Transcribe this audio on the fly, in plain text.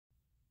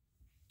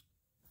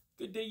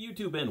Good day,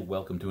 YouTube, and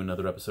welcome to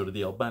another episode of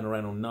the Albino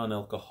Rhino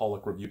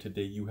non-alcoholic review.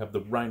 Today you have the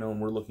Rhino, and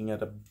we're looking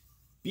at a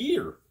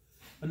beer,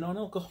 a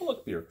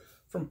non-alcoholic beer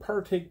from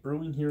Partake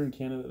Brewing here in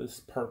Canada. This is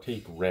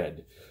Partake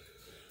Red.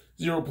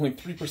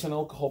 0.3%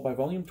 alcohol by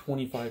volume,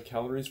 25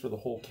 calories for the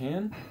whole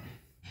can.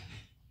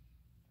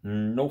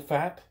 No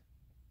fat,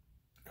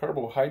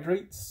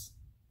 carbohydrates,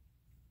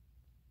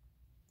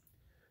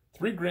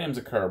 3 grams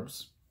of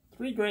carbs,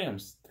 3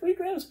 grams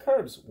of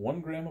carbs,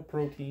 1 gram of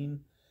protein,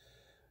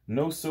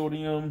 no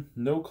sodium,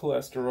 no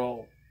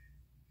cholesterol,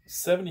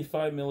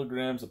 75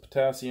 milligrams of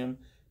potassium,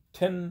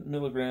 10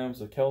 milligrams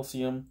of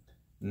calcium,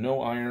 no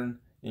iron.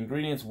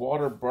 Ingredients: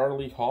 water,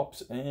 barley,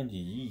 hops, and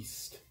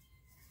yeast.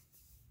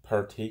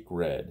 Partake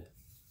Red.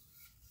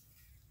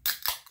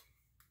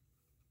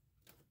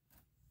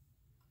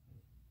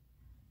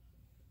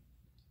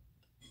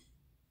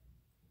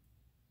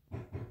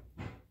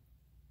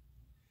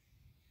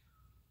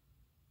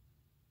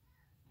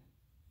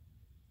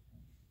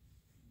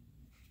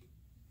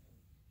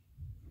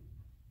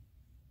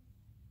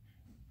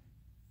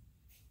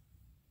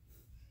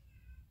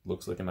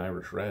 Looks like an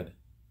Irish red.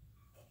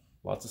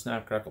 Lots of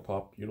snap, crackle,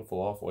 pop. Beautiful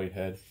off-white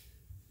head.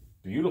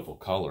 Beautiful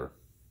color.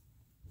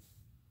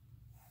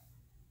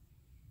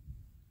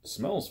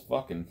 Smells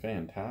fucking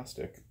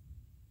fantastic.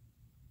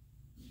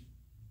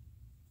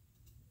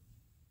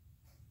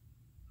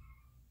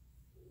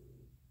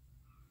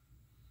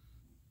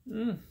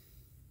 You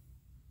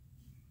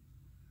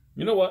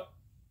know what?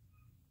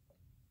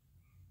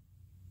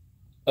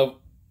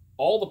 Of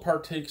all the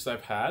partakes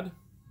I've had,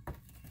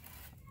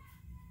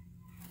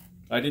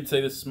 I did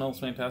say this smells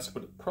fantastic,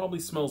 but it probably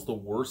smells the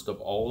worst of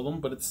all of them,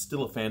 but it's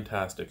still a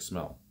fantastic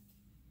smell.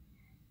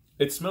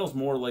 It smells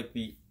more like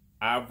the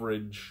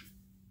average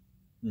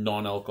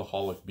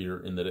non-alcoholic beer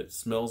in that it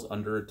smells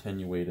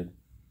under-attenuated.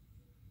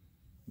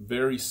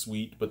 Very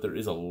sweet, but there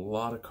is a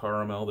lot of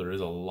caramel, there is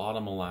a lot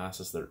of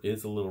molasses, there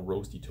is a little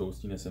roasty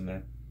toastiness in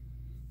there.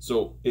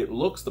 So it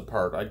looks the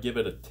part. I'd give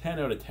it a 10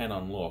 out of 10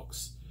 on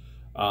looks.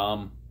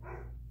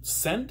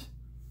 Scent,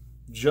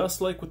 just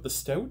like with the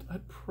stout,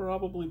 I'd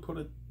probably put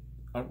it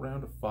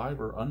around a 5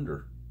 or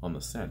under on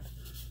the scent.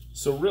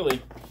 So really,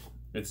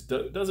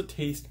 does it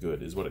taste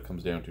good is what it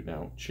comes down to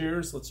now.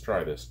 Cheers, let's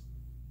try this.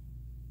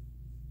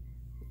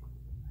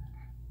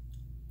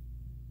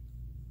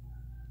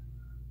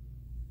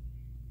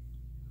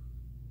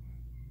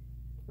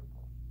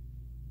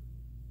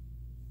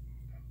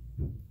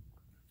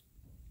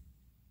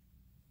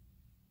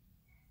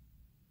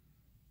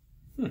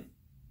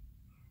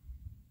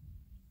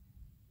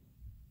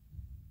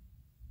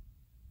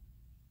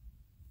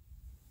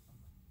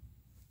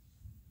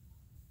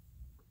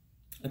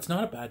 It's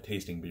not a bad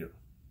tasting beer,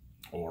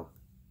 or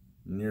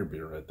near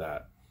beer at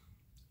that.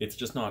 It's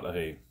just not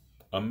a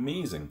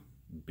amazing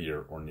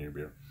beer or near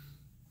beer.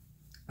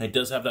 It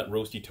does have that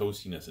roasty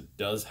toastiness. It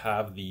does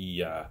have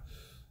the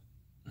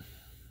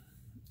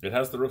it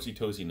has the roasty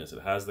toastiness.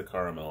 It has the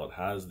caramel. It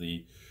has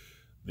it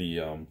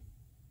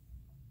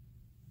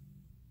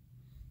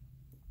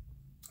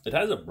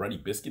has a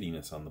bready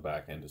biscuitiness on the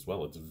back end as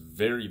well. It's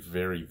very,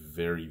 very,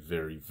 very,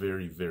 very,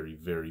 very, very,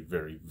 very,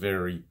 very,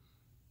 very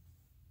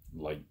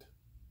light.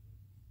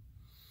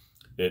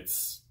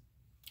 It's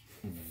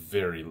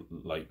very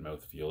light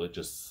mouthfeel. It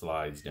just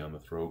slides down the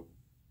throat.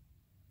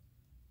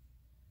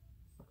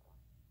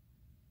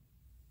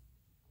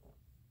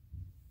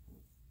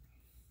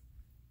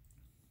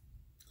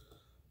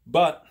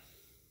 But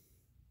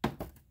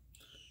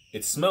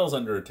it smells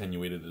under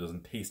attenuated. It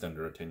doesn't taste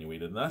under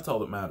attenuated, and that's all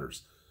that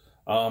matters.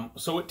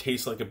 So it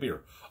tastes like a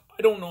beer.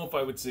 I don't know if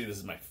I would say this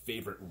is my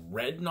favorite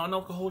red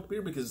non-alcoholic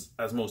beer, because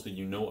as most of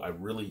you know, I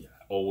really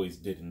always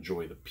did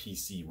enjoy the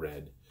PC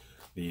Red.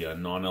 The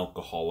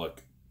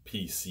non-alcoholic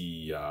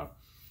PC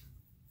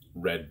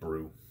red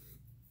brew.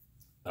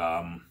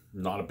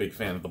 Not a big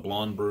fan of the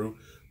blonde brew,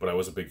 but I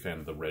was a big fan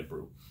of the red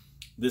brew.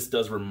 This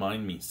does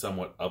remind me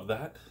somewhat of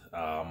that.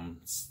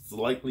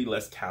 Slightly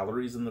less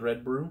calories in the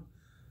red brew.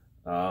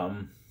 But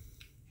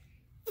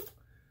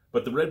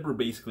the red brew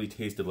basically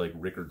tasted like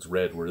Rickard's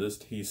Red, where this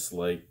tastes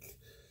like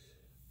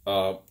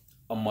a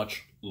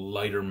much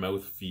lighter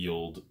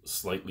mouthfeel,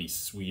 slightly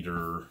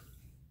sweeter.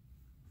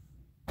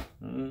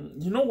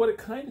 You know what? It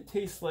kind of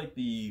tastes like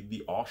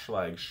the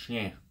Auschlag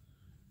Chien.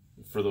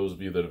 For those of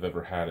you that have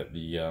ever had it,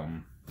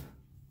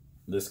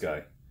 this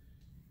guy,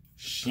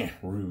 Chien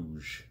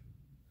Rouge.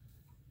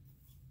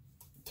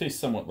 It tastes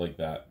somewhat like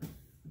that,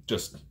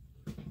 just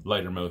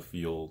lighter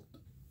mouthfeel,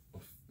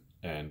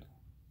 and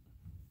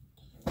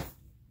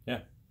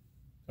yeah,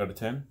 out of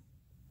 10,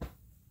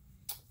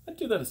 I'd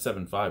do that a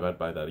 7.5. I'd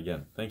buy that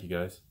again. Thank you,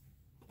 guys.